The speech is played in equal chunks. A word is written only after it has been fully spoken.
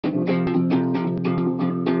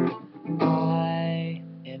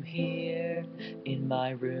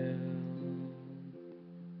my room,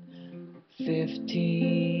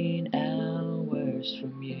 15 hours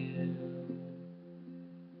from you.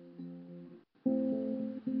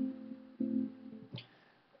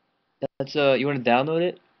 That's you want to download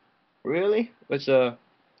it? Really? What's the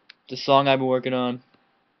song I've been working on?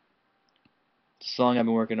 The song I've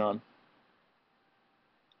been working on.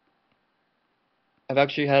 I've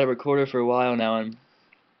actually had it recorded for a while now, and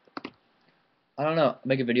I don't know,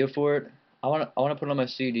 make a video for it. I wanna put it on my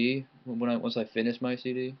CD once I finish my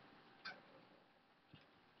CD.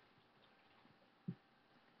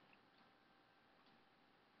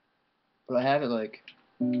 But I have it like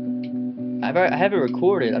I have it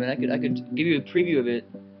recorded. I mean, I could give you a preview of it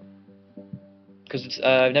because it's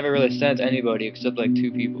I've never really sent it to anybody except like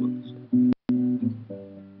 2 people.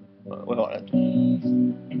 Wait, hold on.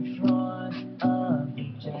 In front of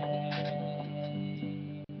the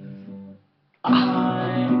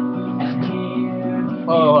I am here.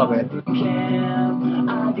 Oh, hold on, man.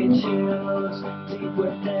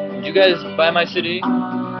 Did you guys buy my CD?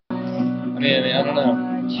 I mean, I don't know.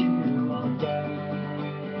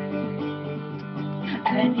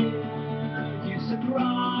 And you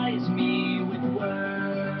surprise me with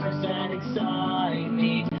words that excite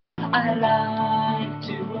me. I like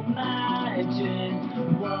to imagine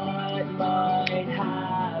what might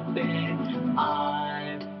happen.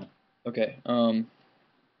 Okay, no,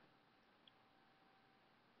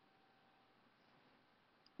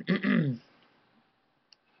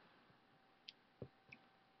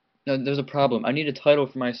 there's a problem. I need a title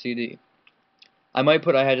for my CD. I might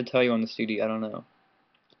put I Had to Tell You on the CD, I don't know.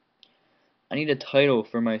 I need a title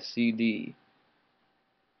for my CD.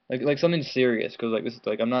 Like something serious, cause like this is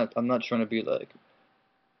like I'm not trying to be like,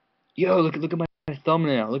 yo, look at my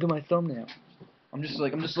thumbnail, look at my thumbnail. I'm just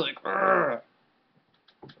like Argh.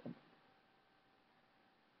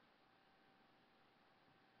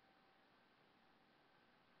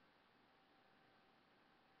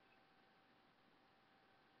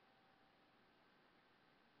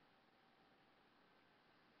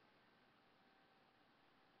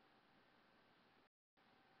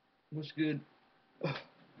 What's good?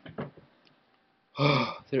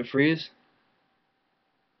 Did it freeze?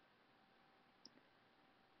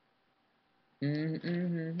 I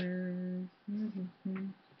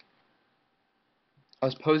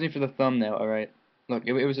was posing for the thumbnail, alright? Look,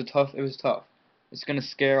 it was tough. It's gonna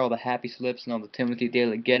scare all the happy slips and all the Timothy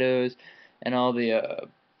DeLaGhettos and all the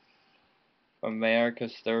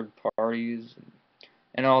America's third parties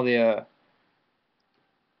and all the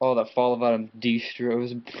fall out of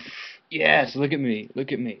distros. Yes, look at me,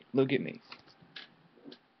 look at me, look at me.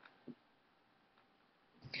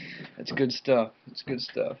 That's good stuff. It's good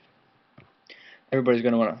stuff. Everybody's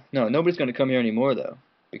gonna wanna. No, nobody's gonna come here anymore though,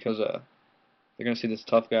 because they're gonna see this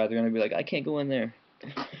tough guy. They're gonna be like, I can't go in there.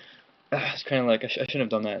 It's kind of like I shouldn't have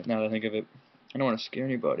done that. Now that I think of it, I don't want to scare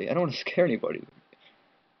anybody. I don't want to scare anybody.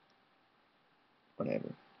 Whatever.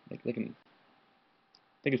 Like they can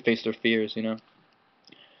face their fears, you know.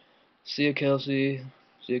 See ya, Kelsey.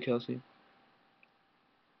 See ya, Kelsey.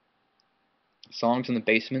 Songs in the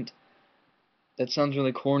basement. That sounds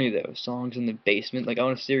really corny though. Songs in the basement. Like I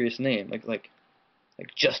want a serious name. Like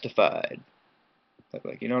Justified.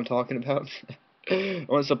 Like you know what I'm talking about? I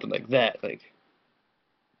want something like that. Like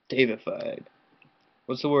Davified.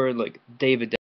 What's the word? Like David.